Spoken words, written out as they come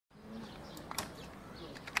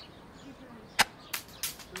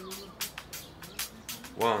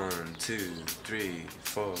1, 2, 3,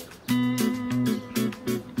 4.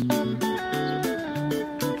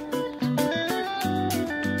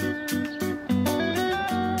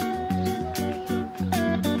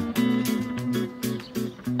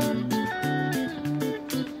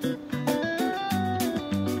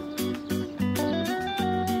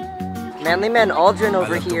 Manly Man Aldrin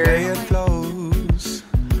over here. I love the way it flows.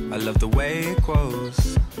 I love the way it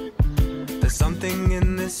grows. There's something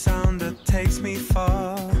in this sound that takes me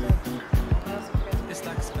far. It's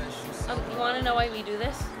like special. You want to know why we do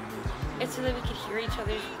this? It's so that we can hear each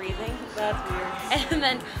other's breathing. That's weird. And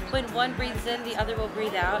then when one breathes in, the other will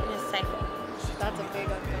breathe out in a cycle. That's a big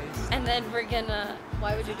one. And then we're gonna.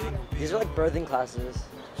 Why would you do that? These are like birthing classes.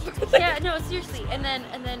 Yeah, no, seriously. And then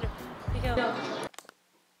we go.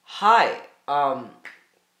 Hi,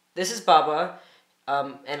 this is Baba,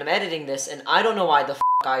 and I'm editing this, and I don't know why the f***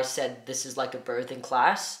 I said this is like a birthing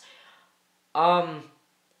class.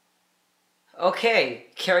 Okay,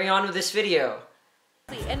 carry on with this video.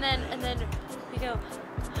 And then we go,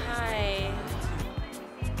 hi.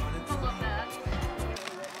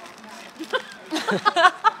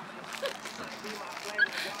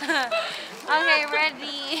 Okay,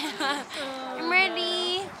 ready. I'm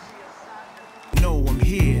ready. No, I'm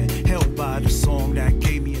here, held by the song that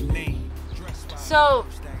gave me a name. So,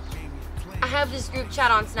 I have this group chat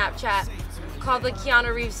on Snapchat called the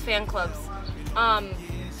Keanu Reeves Fan Clubs.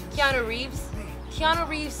 Keanu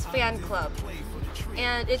Reeves Fan Club.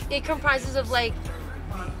 And it comprises of like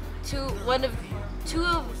two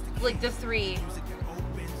of like the three.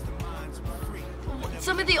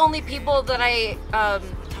 Some of the only people that I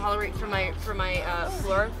tolerate for my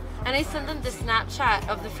floor. And I sent them the Snapchat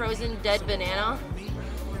of the frozen dead banana.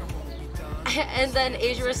 And then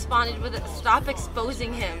Asia responded with, "Stop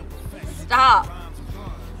exposing him. Stop.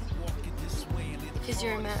 Because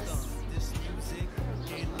you're a mess."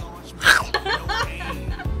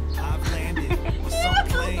 I've landed with some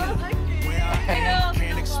plane where I am,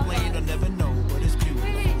 can't explain or never know, but it's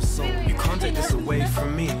beautiful. So You can't take this away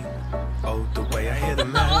from me. Oh, the way I hear the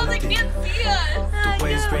melody. The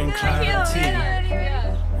waves bring clarity.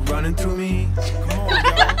 Running through me. Come on,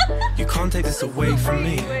 y'all. You can't take this away from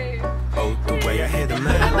me. Oh, the way I hear the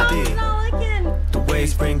melody. The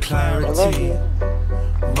waves bring clarity.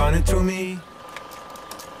 Running through me.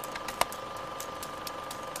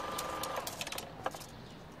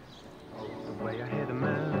 Oh, the way I hear the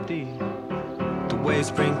melody. The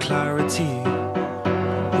waves bring clarity.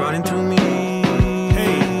 Running through me.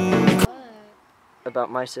 Hey.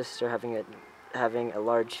 About my sister having a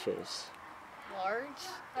large face. Large?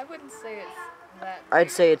 I wouldn't say it's that. I'd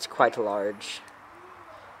say it's quite large.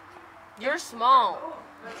 You're small.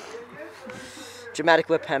 Dramatic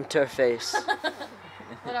lip hamter face.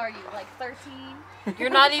 What are you, like 13? You're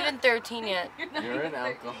not even 13 yet. You're an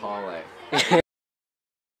alcoholic.